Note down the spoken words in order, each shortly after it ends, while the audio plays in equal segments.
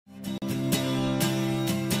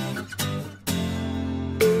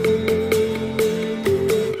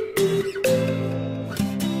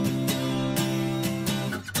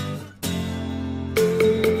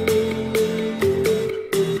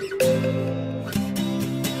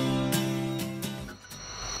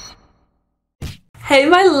Hey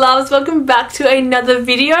my loves, welcome back to another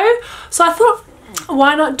video. So I thought,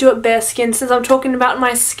 why not do it bare skin, since I'm talking about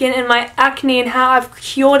my skin and my acne and how I've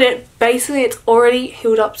cured it. Basically it's already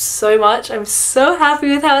healed up so much. I'm so happy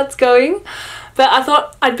with how it's going. But I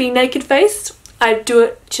thought I'd be naked faced. I'd do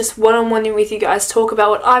it just one-on-one with you guys, talk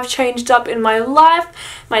about what I've changed up in my life,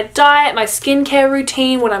 my diet, my skincare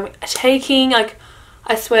routine, what I'm taking. Like,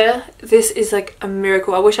 I swear this is like a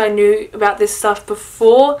miracle. I wish I knew about this stuff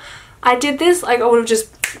before I did this. Like, I would have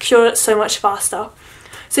just cured it so much faster.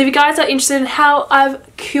 So if you guys are interested in how I've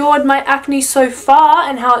cured my acne so far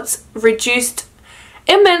and how it's reduced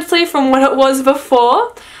immensely from what it was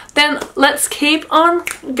before, then let's keep on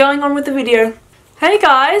going on with the video. Hey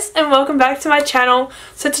guys, and welcome back to my channel.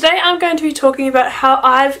 So today I'm going to be talking about how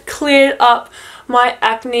I've cleared up my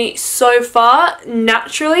acne so far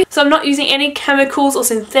naturally. So I'm not using any chemicals or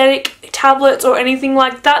synthetic tablets or anything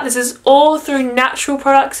like that. This is all through natural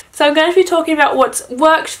products. So I'm going to be talking about what's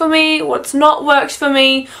worked for me, what's not worked for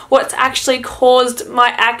me, what's actually caused my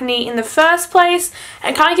acne in the first place,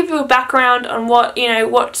 and kind of give you a background on what,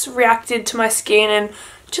 what's reacted to my skin and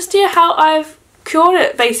just how I've cured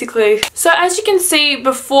it basically. So as you can see,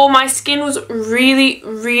 before my skin was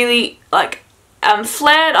really like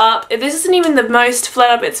flared up. This isn't even the most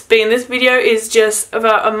flared up it's been. This video is just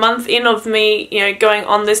about a month in of me, going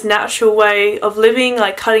on this natural way of living,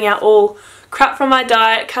 like cutting out all crap from my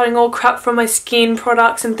diet, cutting all crap from my skin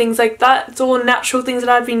products and things like that. It's all natural things that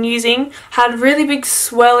I've been using. Had really big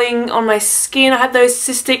swelling on my skin. I had those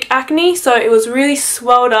cystic acne, so it was really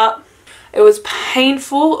swelled up. It was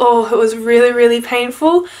painful. Oh, it was really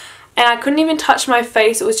painful. And I couldn't even touch my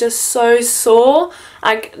face. It was just so sore.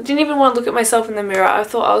 I didn't even want to look at myself in the mirror. I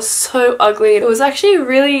thought I was so ugly. It was actually a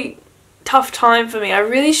really tough time for me. I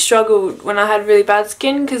really struggled when I had really bad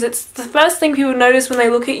skin because it's the first thing people notice when they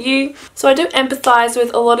look at you. So I do empathize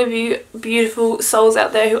with a lot of you beautiful souls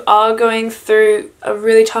out there who are going through a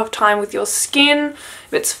really tough time with your skin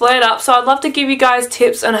if it's flared up. So I'd love to give you guys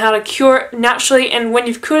tips on how to cure it naturally, and when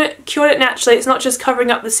you've cured it naturally, it's not just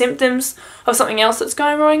covering up the symptoms of something else that's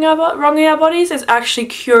going wrong in our bodies, it's actually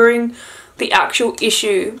curing the actual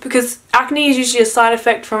issue, because acne is usually a side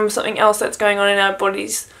effect from something else that's going on in our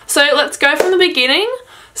bodies. So let's go from the beginning.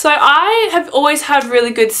 So I have always had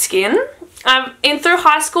really good skin. Through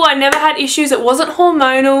high school I never had issues. It wasn't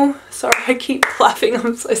hormonal. Sorry, I keep laughing,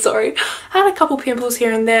 I'm so sorry. I had a couple pimples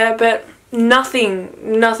here and there, but nothing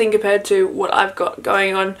compared to what I've got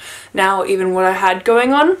going on now, even what I had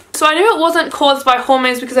going on. So I knew it wasn't caused by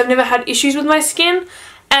hormones because I've never had issues with my skin,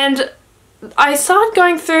 and I started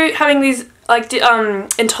going through having these like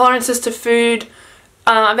intolerances to food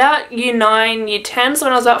about year 9, year 10, so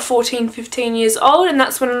when I was about 14, 15 years old, and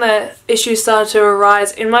that's when the issues started to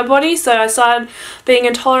arise in my body. So I started being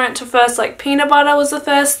intolerant to first, like, peanut butter was the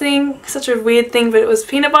first thing, such a weird thing, but it was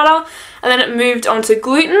peanut butter, and then it moved on to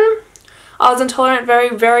gluten. I was intolerant,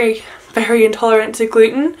 very intolerant to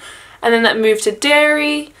gluten, and then that moved to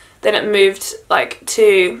dairy, then it moved like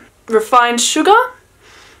to refined sugar,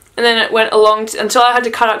 and then it went along until I had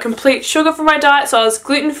to cut out complete sugar from my diet. So I was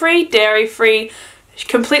gluten-free, dairy-free,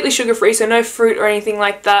 completely sugar-free, so no fruit or anything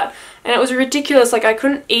like that. And it was ridiculous. Like, I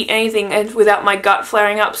couldn't eat anything without my gut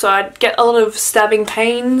flaring up, so I'd get a lot of stabbing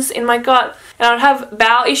pains in my gut, and I'd have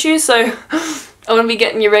bowel issues, so I wouldn't be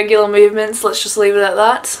getting irregular movements, let's just leave it at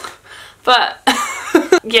that. But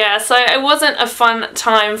yeah, so it wasn't a fun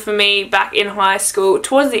time for me back in high school.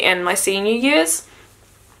 Towards the end, my senior years,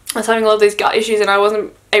 I was having a lot of these gut issues and I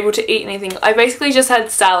wasn't able to eat anything. I basically just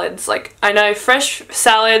had salads. Like, I know fresh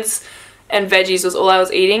salads and veggies was all I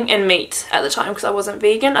was eating, and meat at the time because I wasn't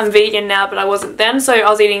vegan. I'm vegan now, but I wasn't then, so I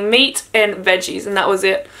was eating meat and veggies, and that was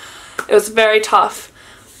it. It was very tough.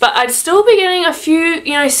 But I'd still be getting a few,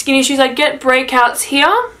 skin issues. I'd get breakouts here,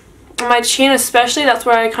 on my chin especially. That's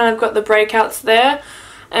where I kind of got the breakouts there,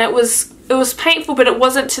 and it was painful, but it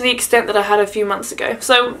wasn't to the extent that I had a few months ago.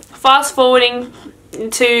 So fast forwarding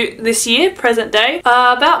to this year, present day,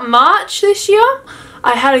 about March this year,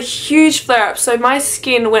 I had a huge flare up. So my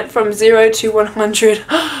skin went from 0 to 100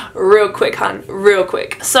 real quick, hun, real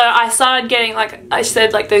quick. So I started getting, like I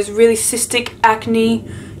said, like those really cystic acne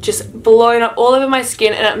just blowing up all over my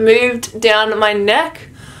skin, and it moved down my neck.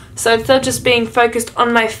 So instead of just being focused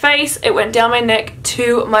on my face, it went down my neck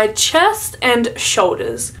to my chest and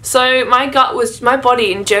shoulders. So my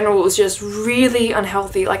body in general was just really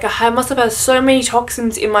unhealthy. Like, I must have had so many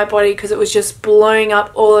toxins in my body because it was just blowing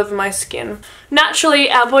up all over my skin.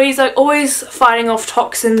 Naturally, our bodies are always fighting off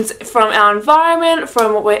toxins from our environment,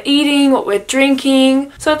 from what we're eating, what we're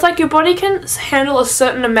drinking. So it's like your body can handle a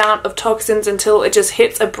certain amount of toxins until it just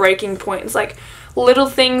hits a breaking point. It's like little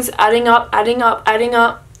things adding up,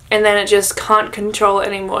 and then it just can't control it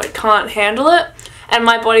anymore. It can't handle it. And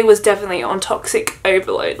my body was definitely on toxic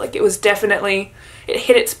overload. Like it was definitely, it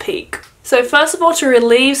hit its peak. So first of all, to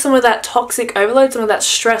relieve some of that toxic overload, some of that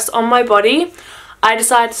stress on my body, I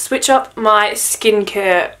decided to switch up my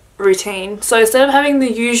skincare routine. So instead of having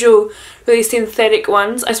the usual really synthetic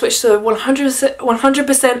ones, I switched to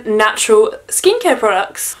 100% natural skincare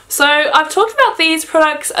products. So I've talked about these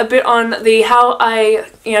products a bit on the how I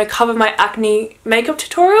cover my acne makeup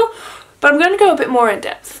tutorial, but I'm going to go a bit more in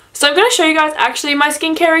depth. So I'm going to show you guys actually my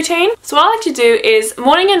skincare routine. So what I like to do is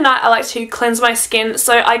morning and night I like to cleanse my skin.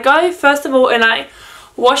 So I go first of all and I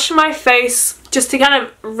wash my face just to kind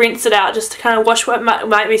of rinse it out, just to kind of wash what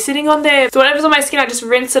might be sitting on there. So whatever's on my skin, I just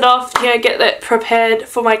rinse it off, get that prepared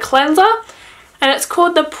for my cleanser. And it's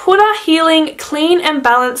called the Pura Healing Clean and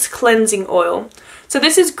Balanced Cleansing Oil. So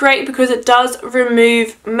this is great because it does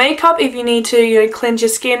remove makeup if you need to cleanse your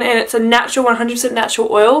skin, and it's a natural, 100% natural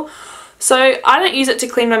oil. So I don't use it to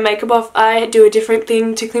clean my makeup off. I do a different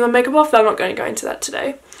thing to clean my makeup off, but I'm not going to go into that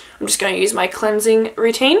today. I'm just going to use my cleansing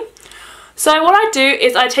routine. So what I do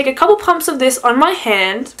is I take a couple pumps of this on my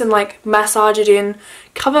hand and like massage it in,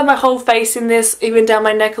 cover my whole face in this, even down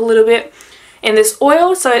my neck a little bit in this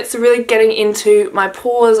oil, so it's really getting into my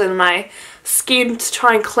pores and my skin to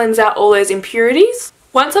try and cleanse out all those impurities.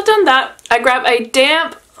 Once I've done that, I grab a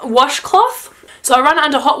damp washcloth. So I run it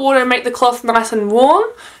under hot water and make the cloth nice and warm.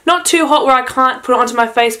 Not too hot where I can't put it onto my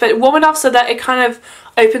face, but warm enough so that it kind of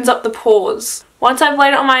opens up the pores. Once I've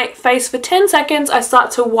laid it on my face for 10 seconds, I start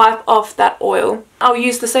to wipe off that oil. I'll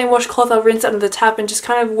use the same washcloth, I'll rinse it under the tap and just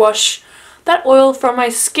kind of wash that oil from my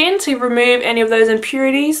skin to remove any of those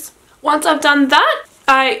impurities. Once I've done that,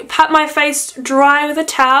 I pat my face dry with a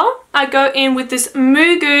towel. I go in with this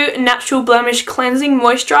Mugu Natural Blemish Cleansing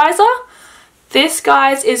Moisturizer. This,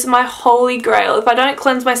 guys, is my holy grail. If I don't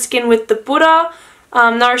cleanse my skin with the Buddha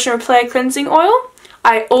Nourish and Repair Cleansing Oil,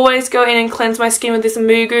 I always go in and cleanse my skin with this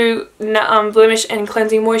Mugu Blemish and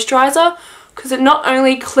Cleansing Moisturizer, because it not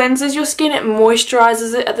only cleanses your skin, it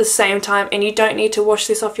moisturizes it at the same time, and you don't need to wash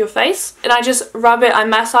this off your face. And I just rub it, I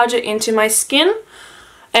massage it into my skin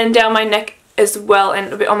and down my neck as well,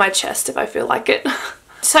 and a bit on my chest if I feel like it.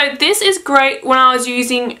 So this is great when I was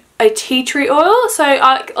using a tea tree oil. So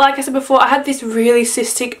like I said before, I had this really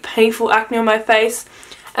cystic, painful acne on my face,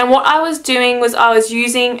 and what I was doing was I was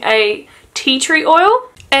using a tea tree oil,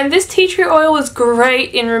 and this tea tree oil was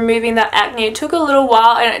great in removing that acne. It took a little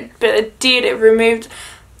while, but it removed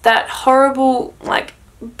that horrible, like,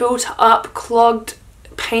 built up, clogged,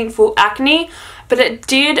 painful acne, but it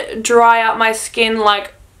did dry out my skin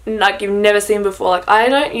like you've never seen before. Like, I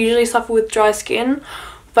don't usually suffer with dry skin,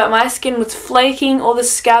 but my skin was flaking, all the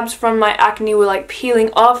scabs from my acne were like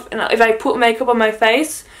peeling off, and if I put makeup on my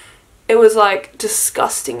face, it was like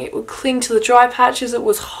disgusting. It would cling to the dry patches. It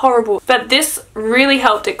was horrible. But this really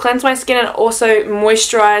helped. It cleansed my skin and also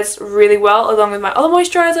moisturized really well along with my other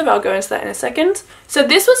moisturizer, but I'll go into that in a second. So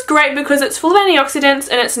this was great because it's full of antioxidants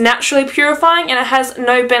and it's naturally purifying, and it has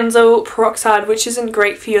no benzoyl peroxide, which isn't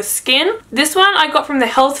great for your skin. This one I got from the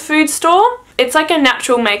health food store. It's like a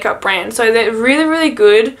natural makeup brand, so they're really, really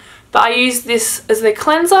good. But I use this as the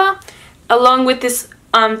cleanser along with this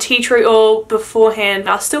tea tree oil beforehand.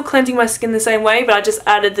 I was still cleansing my skin the same way, but I just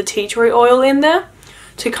added the tea tree oil in there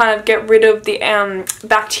to kind of get rid of the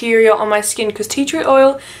bacteria on my skin, because tea tree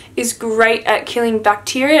oil is great at killing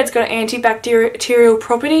bacteria. It's got antibacterial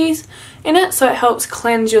properties in it, so it helps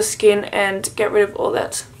cleanse your skin and get rid of all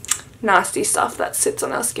that nasty stuff that sits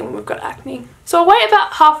on our skin when we've got acne. So I wait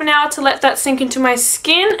about half an hour to let that sink into my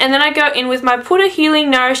skin, and then I go in with my Pura Healing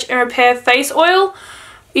Nourish and Repair Face Oil.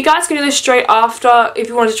 You guys can do this straight after. If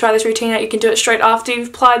you want to try this routine out, you can do it straight after you've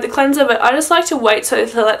applied the cleanser, but I just like to wait to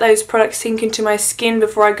let those products sink into my skin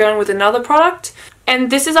before I go in with another product. And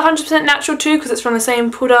this is 100% natural too, because it's from the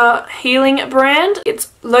same Pura Healing brand.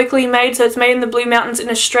 It's locally made, so it's made in the Blue Mountains in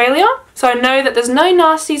Australia. So I know that there's no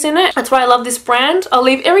nasties in it. That's why I love this brand. I'll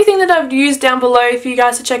leave everything that I've used down below for you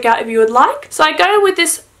guys to check out if you would like. So I go with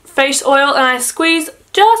this face oil and I squeeze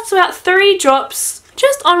just about 3 drops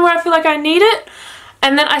just on where I feel like I need it.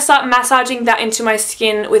 And then I start massaging that into my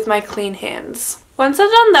skin with my clean hands. Once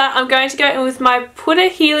I've done that, I'm going to go in with my Pura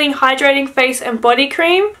Healing Hydrating Face and Body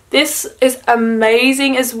Cream. This is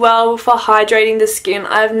amazing as well for hydrating the skin.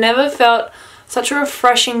 I've never felt such a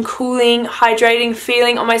refreshing, cooling, hydrating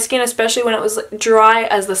feeling on my skin, especially when it was dry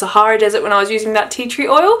as the Sahara Desert when I was using that tea tree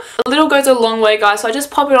oil. A little goes a long way, guys, so I just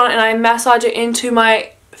pop it on and I massage it into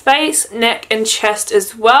my face, neck and chest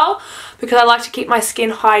as well, because I like to keep my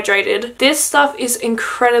skin hydrated. This stuff is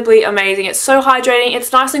incredibly amazing. It's so hydrating,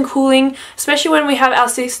 it's nice and cooling, especially when we have our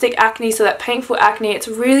cystic acne, so that painful acne. It's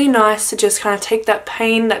really nice to just kind of take that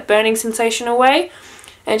pain, that burning sensation away,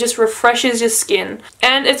 and it just refreshes your skin.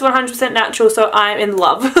 And it's 100% natural, so I'm in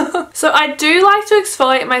love. So I do like to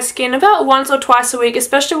exfoliate my skin about once or twice a week,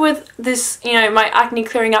 especially with this, you know, my acne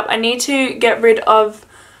clearing up. I need to get rid of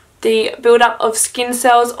the buildup of skin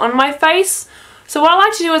cells on my face. So what I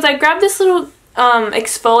like to do is I grab this little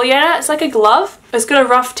exfoliator. It's like a glove. It's got a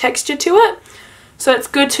rough texture to it, so it's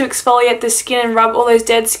good to exfoliate the skin and rub all those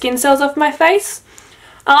dead skin cells off my face.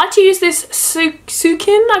 I like to use this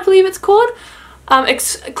CURING, I believe it's called,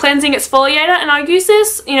 cleansing exfoliator, and I use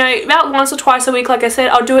this, you know, about once or twice a week. Like I said,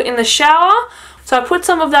 I'll do it in the shower. So I put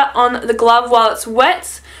some of that on the glove while it's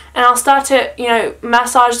wet, and I'll start to, you know,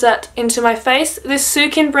 massage that into my face. This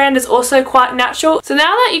CURING brand is also quite natural. So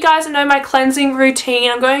now that you guys know my cleansing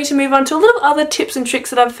routine, I'm going to move on to a little other tips and tricks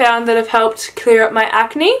that I've found that have helped clear up my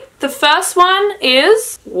acne. The first one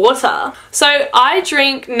is water. So I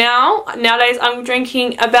drink nowadays I'm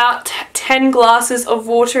drinking about 10 glasses of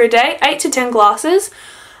water a day, 8 to 10 glasses,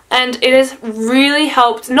 and it has really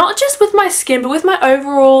helped, not just with my skin, but with my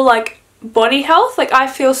overall, like, body health. Like, I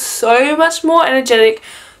feel so much more energetic,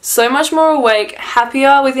 so much more awake,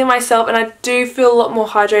 happier within myself, and I do feel a lot more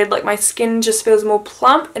hydrated. Like, my skin just feels more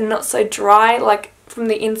plump and not so dry, like, from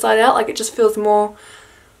the inside out. Like, it just feels more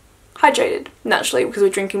hydrated naturally because we're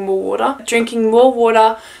drinking more water. Drinking more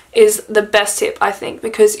water is the best tip, I think,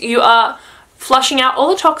 because you are flushing out all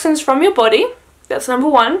the toxins from your body. That's number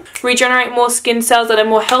one. Regenerate more skin cells that are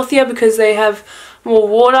more healthier because they have more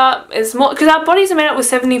water. Is more because our bodies are made up with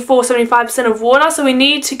 74-75% of water, so we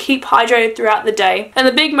need to keep hydrated throughout the day. And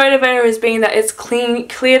the big motivator has been that it's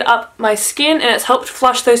cleared up my skin, and it's helped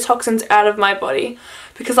flush those toxins out of my body,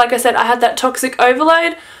 because like I said, I had that toxic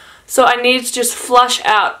overload, so I needed to just flush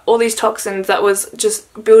out all these toxins that was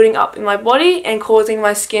just building up in my body and causing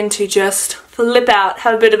my skin to just flip out,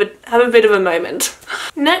 have a bit of a moment.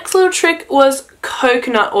 Next little trick was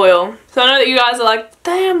coconut oil. So I know that you guys are like,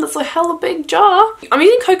 damn, that's a hella big jar. I'm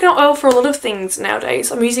using coconut oil for a lot of things nowadays.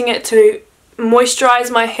 I'm using it to moisturize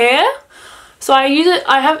my hair. So I use it,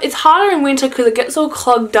 it's harder in winter because it gets all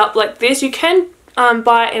clogged up like this. You can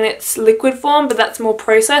buy it in its liquid form, but that's more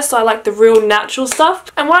processed, so I like the real natural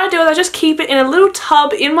stuff. And what I do is I just keep it in a little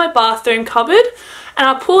tub in my bathroom cupboard, and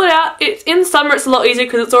I pull it out. In summer it's a lot easier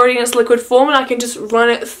because it's already in its liquid form, and I can just run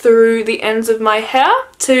it through the ends of my hair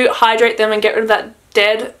to hydrate them and get rid of that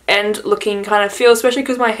dead end looking kind of feel, especially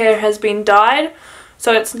because my hair has been dyed.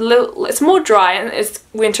 So it's more dry, and it's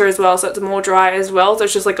winter as well, so it's more dry as well. So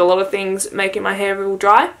it's just like a lot of things making my hair real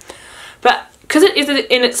dry. But because it is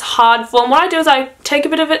in its hard form, what I do is I take a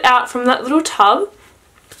bit of it out from that little tub,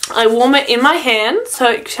 I warm it in my hand so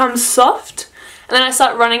it becomes soft, and then I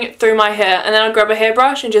start running it through my hair, and then I grab a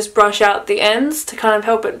hairbrush and just brush out the ends to kind of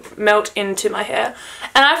help it melt into my hair.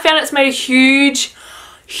 And I found it's made a huge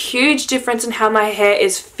difference in how my hair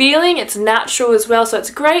is feeling. It's natural as well, so it's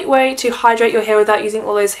a great way to hydrate your hair without using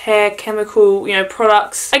all those hair chemical, you know,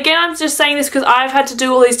 products. Again, I'm just saying this because I've had to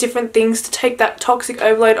do all these different things to take that toxic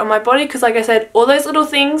overload on my body, because like I said, all those little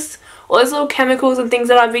things, all those little chemicals and things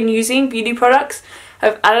that I've been using, beauty products,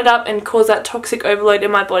 have added up and caused that toxic overload in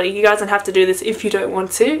my body. You guys don't have to do this if you don't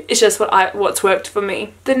want to. It's just what's worked for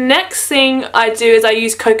me. The next thing I do is I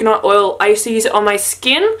use coconut oil. I used to use it on my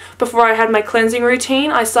skin before I had my cleansing routine.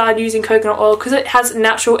 I started using coconut oil because it has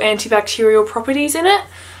natural antibacterial properties in it.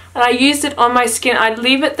 And I used it on my skin. I'd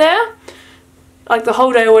leave it there like the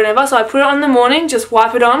whole day or whatever. So I put it on in the morning, just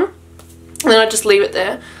wipe it on, and then I just leave it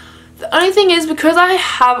there. The only thing is, because I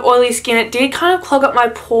have oily skin, it did kind of clog up my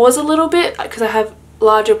pores a little bit because I have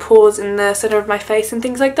larger pores in the center of my face and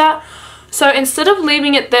things like that. So instead of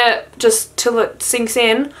leaving it there just till it sinks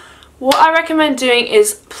in, what I recommend doing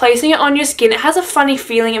is placing it on your skin. It has a funny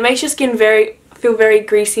feeling. It makes your skin feel very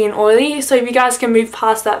greasy and oily. So if you guys can move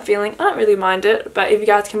past that feeling, I don't really mind it, but if you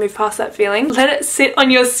guys can move past that feeling, let it sit on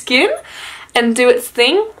your skin and do its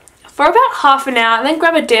thing for about half an hour, and then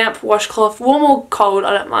grab a damp washcloth, warm or cold,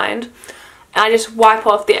 I don't mind, and I just wipe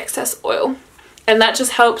off the excess oil. And that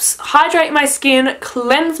just helps hydrate my skin,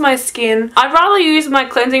 cleanse my skin. I'd rather use my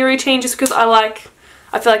cleansing routine just because I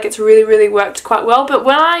feel like it's really worked quite well. But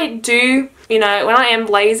when I do, you know, when I am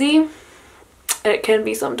lazy, and it can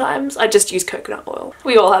be sometimes, I just use coconut oil.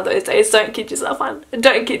 We all have those days. Don't kid yourself,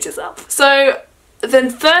 don't kid yourself. So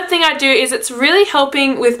the third thing I do is it's really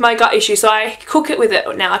helping with my gut issue. So I cook it with it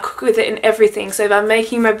now. I cook with it in everything. So if I'm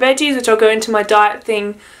making my veggies, which I'll go into my diet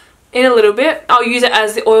thing in a little bit. I'll use it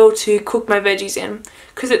as the oil to cook my veggies in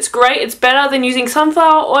because it's great. It's better than using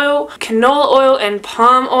sunflower oil, canola oil and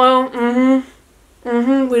palm oil.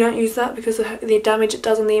 We don't use that because of the damage it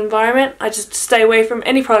does on the environment. I just stay away from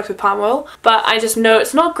any products with palm oil, but I just know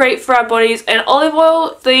it's not great for our bodies. And olive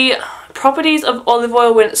oil, the properties of olive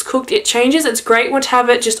oil when it's cooked, it changes. It's great to have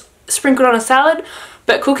it just sprinkled on a salad,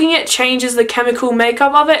 but cooking it changes the chemical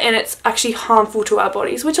makeup of it, and it's actually harmful to our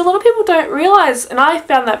bodies, which a lot of people don't realise. And I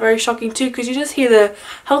found that very shocking too, because you just hear the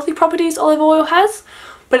healthy properties olive oil has,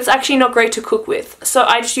 but it's actually not great to cook with. So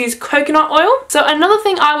I just use coconut oil. So another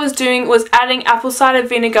thing I was doing was adding apple cider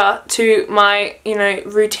vinegar to my,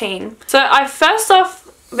 routine. So I first off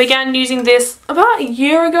began using this about a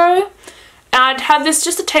year ago. And I'd had this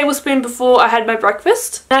just a tablespoon before I had my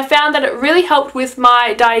breakfast. And I found that it really helped with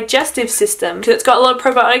my digestive system because it's got a lot of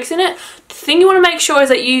probiotics in it. The thing you want to make sure is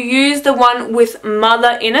that you use the one with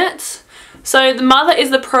mother in it. So the mother is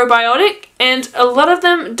the probiotic, and a lot of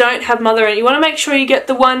them don't have mother in it. You want to make sure you get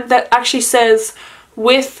the one that actually says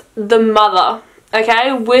with the mother,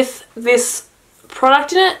 okay, with this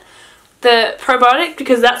product in it, the probiotic,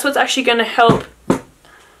 because that's what's actually going to help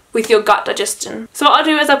with your gut digestion. So what I'll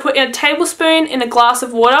do is I put in a tablespoon in a glass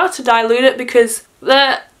of water to dilute it because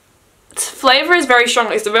the flavour is very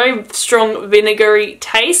strong. It's a very strong vinegary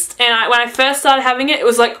taste, and when I first started having it, it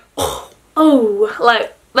was like,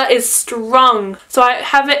 like, that is strong. So I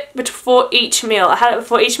have it before each meal. I had it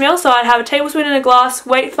before each meal, so I'd have a tablespoon in a glass,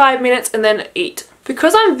 wait 5 minutes, and then eat.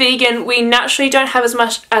 Because I'm vegan, we naturally don't have as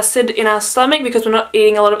much acid in our stomach because we're not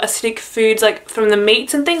eating a lot of acidic foods like from the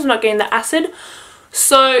meats and things. We're not getting the acid.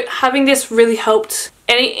 So having this really helped,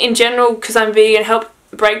 and in general, because I'm vegan, help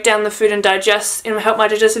break down the food and digest, and help my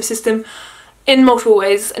digestive system in multiple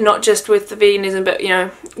ways, and not just with the veganism, but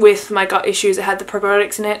with my gut issues. It had the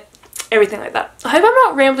probiotics in it, everything like that. I hope I'm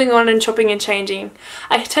not rambling on and chopping and changing.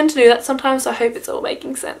 I tend to do that sometimes, so I hope it's all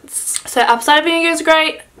making sense. So apple cider vinegar is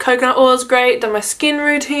great, coconut oil is great, done my skin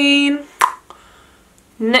routine.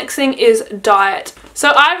 Next thing is diet.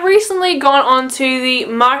 So I've recently gone on to the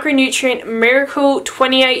Micronutrient Miracle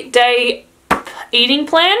 28-day eating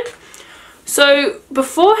plan. So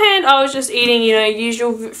beforehand I was just eating,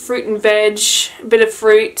 usual fruit and veg, a bit of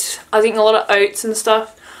fruit. I was eating a lot of oats and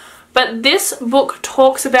stuff. But this book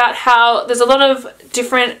talks about how there's a lot of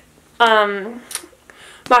different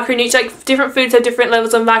macronutrients, like different foods have different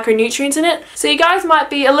levels of macronutrients in it. So you guys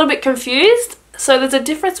might be a little bit confused. So there's a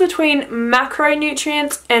difference between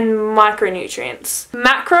macronutrients and micronutrients.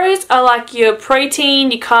 Macros are like your protein,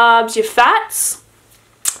 your carbs, your fats.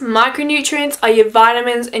 Micronutrients are your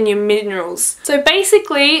vitamins and your minerals. So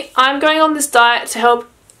basically, I'm going on this diet to help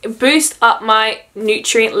boost up my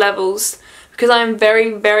nutrient levels because I'm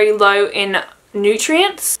very, very low in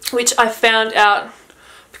nutrients, which I found out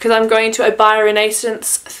because I'm going to a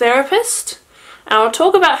biorenaissance therapist. And I'll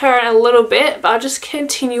talk about her in a little bit, but I'll just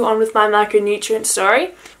continue on with my macronutrient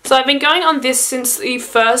story. So I've been going on this since the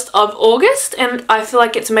 1st of August, and I feel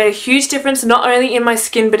like it's made a huge difference not only in my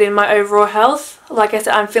skin but in my overall health. Like I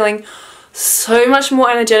said, I'm feeling so much more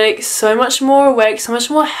energetic, so much more awake, so much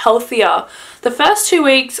more healthier. The first 2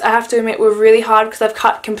 weeks, I have to admit, were really hard because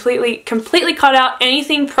I've completely cut out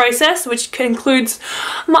anything processed, which includes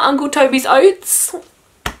my Uncle Toby's oats.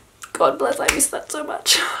 God bless, I miss that so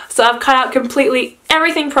much. So I've cut out completely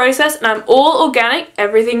everything processed, and I'm all organic.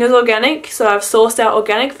 Everything is organic. So I've sourced out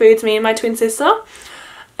organic foods, me and my twin sister.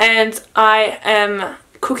 And I am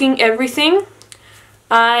cooking everything.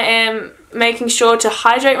 I am making sure to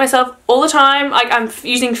hydrate myself all the time. Like, I'm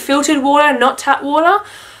using filtered water, not tap water,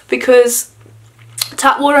 because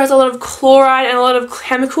tap water has a lot of chloride and a lot of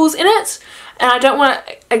chemicals in it. And I don't want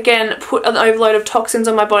to, again, put an overload of toxins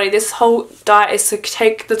on my body. This whole diet is to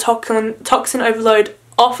take the toxin overload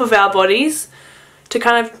off of our bodies to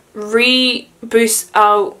kind of re-boost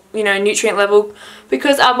our, nutrient level,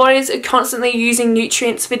 because our bodies are constantly using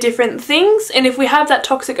nutrients for different things. And if we have that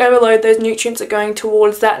toxic overload, those nutrients are going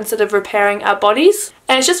towards that instead of repairing our bodies.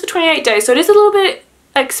 And it's just for 28 days, so it is a little bit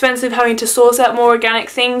expensive having to source out more organic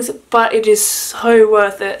things, but it is so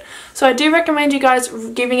worth it. So I do recommend you guys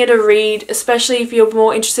giving it a read, especially if you're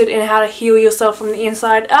more interested in how to heal yourself from the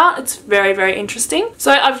inside out. It's very, very interesting.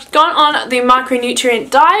 So I've gone on the micronutrient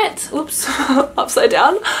diet. Oops, upside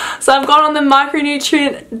down. So I've gone on the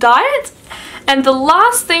micronutrient diet. And the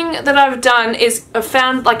last thing that I've done is I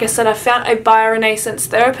found a biorenaissance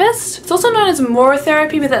therapist. It's also known as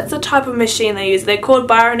morotherapy, but that's the type of machine they use. They're called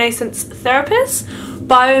biorenaissance therapists.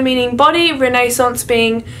 Bio meaning body, renaissance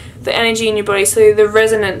being the energy in your body, so the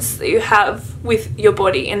resonance that you have with your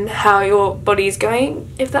body and how your body is going,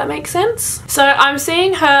 if that makes sense. So I'm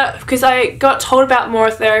seeing her because I got told about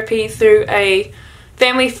morotherapy through a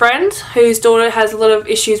family friend whose daughter has a lot of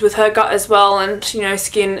issues with her gut as well, and you know,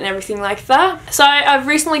 skin and everything like that. So I've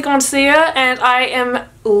recently gone to see her and I am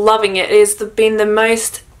loving it. It has been the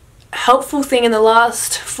most helpful thing in the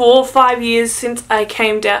last 4 or 5 years since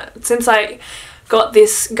I got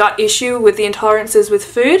this gut issue with the intolerances with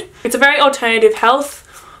food. It's a very alternative health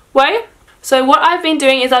way. So what I've been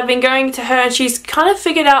doing is I've been going to her and she's kind of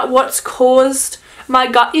figured out what's caused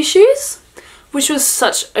my gut issues, which was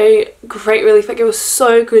such a great relief. Like, it was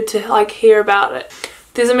so good to like hear about it.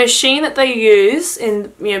 There's a machine that they use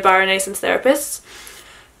in, you know, biorenaissance therapists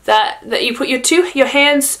that you put your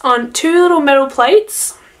hands on 2 little metal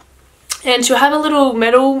plates, and she'll have a little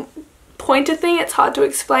metal pointer thing. It's hard to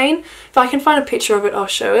explain. If I can find a picture of it, I'll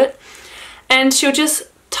show it. And she'll just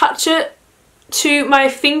touch it to my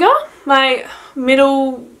finger, my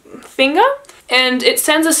middle finger, and it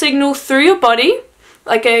sends a signal through your body,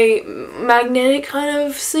 like a magnetic kind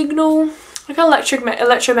of signal, like an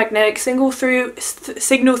electromagnetic signal through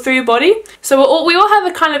your body. So we all have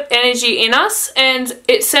a kind of energy in us, and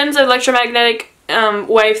it sends an electromagnetic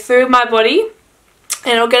wave through my body,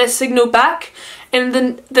 and it'll get a signal back, and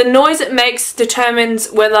the noise it makes determines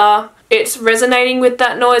whether it's resonating with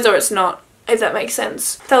that noise or it's not, if that makes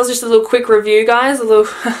sense. That was just a little quick review, guys. A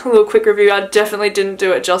little quick review. I definitely didn't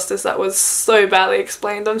do it justice. That was so badly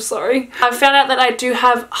explained. I'm sorry. I found out that I do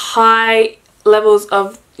have high levels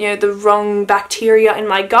of, you know, the wrong bacteria in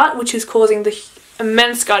my gut, which is causing the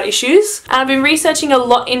immense gut issues. And I've been researching a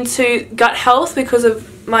lot into gut health because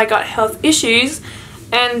of my gut health issues,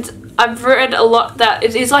 and I've read a lot that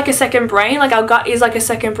it is like a second brain. Like, our gut is like a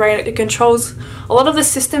second brain. It controls a lot of the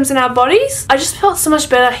systems in our bodies. I just felt so much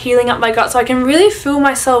better healing up my gut, so I can really feel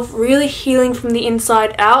myself really healing from the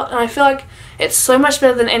inside out, and I feel like it's so much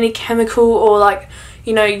better than any chemical or, like,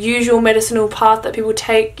 you know, usual medicinal path that people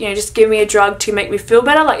take. You know, just give me a drug to make me feel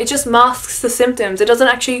better. Like, it just masks the symptoms. It doesn't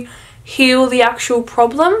actually heal the actual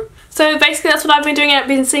problem. So basically that's what I've been doing. I've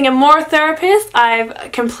been seeing a Filmora therapist.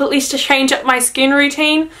 I've completely changed up my skin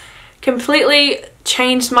routine, completely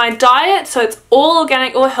changed my diet, so it's all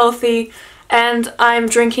organic, all healthy, and I'm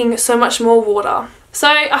drinking so much more water. So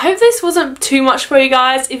I hope this wasn't too much for you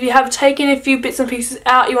guys. If you have taken a few bits and pieces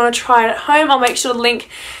out, you want to try it at home, I'll make sure to link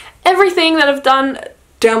everything that I've done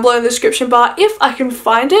down below in the description bar if I can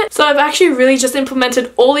find it. So I've actually really just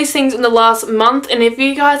implemented all these things in the last month, and if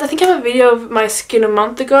you guys, I think I have a video of my skin a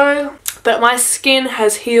month ago, but my skin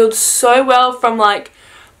has healed so well from like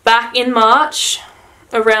back in March,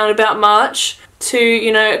 around about March, to,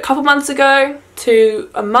 you know, a couple months ago,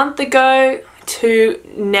 to a month ago, to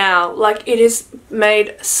now. Like, it has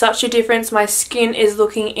made such a difference. My skin is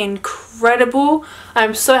looking incredible.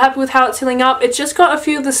 I'm so happy with how it's healing up. It's just got a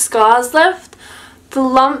few of the scars left, the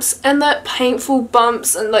lumps and the painful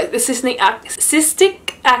bumps, and like the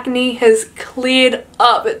cystic acne has cleared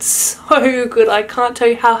up. It's so good. I can't tell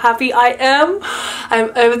you how happy I am.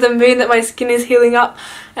 I'm over the moon that my skin is healing up,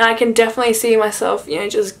 and I can definitely see myself, you know,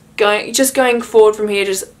 just going forward from here,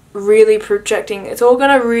 just really projecting. It's all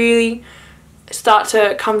gonna really start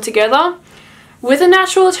to come together. With a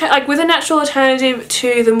natural alternative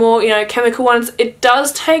to the more, you know, chemical ones, it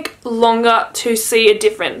does take longer to see a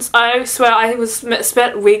difference. I swear I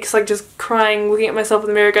spent weeks like just crying, looking at myself in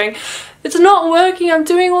the mirror going, it's not working, I'm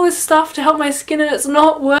doing all this stuff to help my skin and it's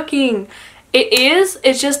not working.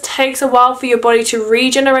 It just takes a while for your body to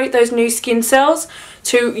regenerate those new skin cells,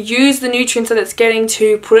 to use the nutrients that it's getting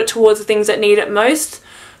to put it towards the things that need it most.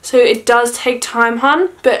 So it does take time, hun,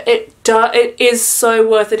 but it is so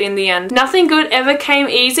worth it in the end. Nothing good ever came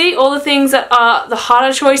easy. All the things that are the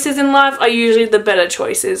harder choices in life are usually the better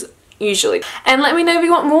choices, usually. And let me know if you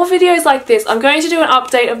want more videos like this. I'm going to do an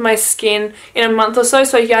update of my skin in a month or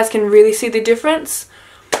so you guys can really see the difference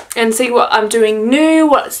and see what I'm doing new,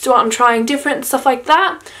 what I'm trying different, stuff like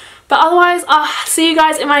that. But otherwise, I'll see you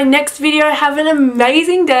guys in my next video. Have an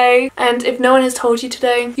amazing day. And if no one has told you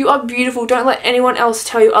today, you are beautiful. Don't let anyone else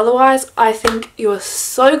tell you otherwise. I think you are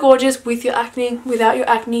so gorgeous with your acne. Without your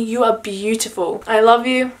acne, you are beautiful. I love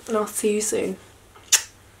you, and I'll see you soon.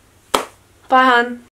 Bye, hun.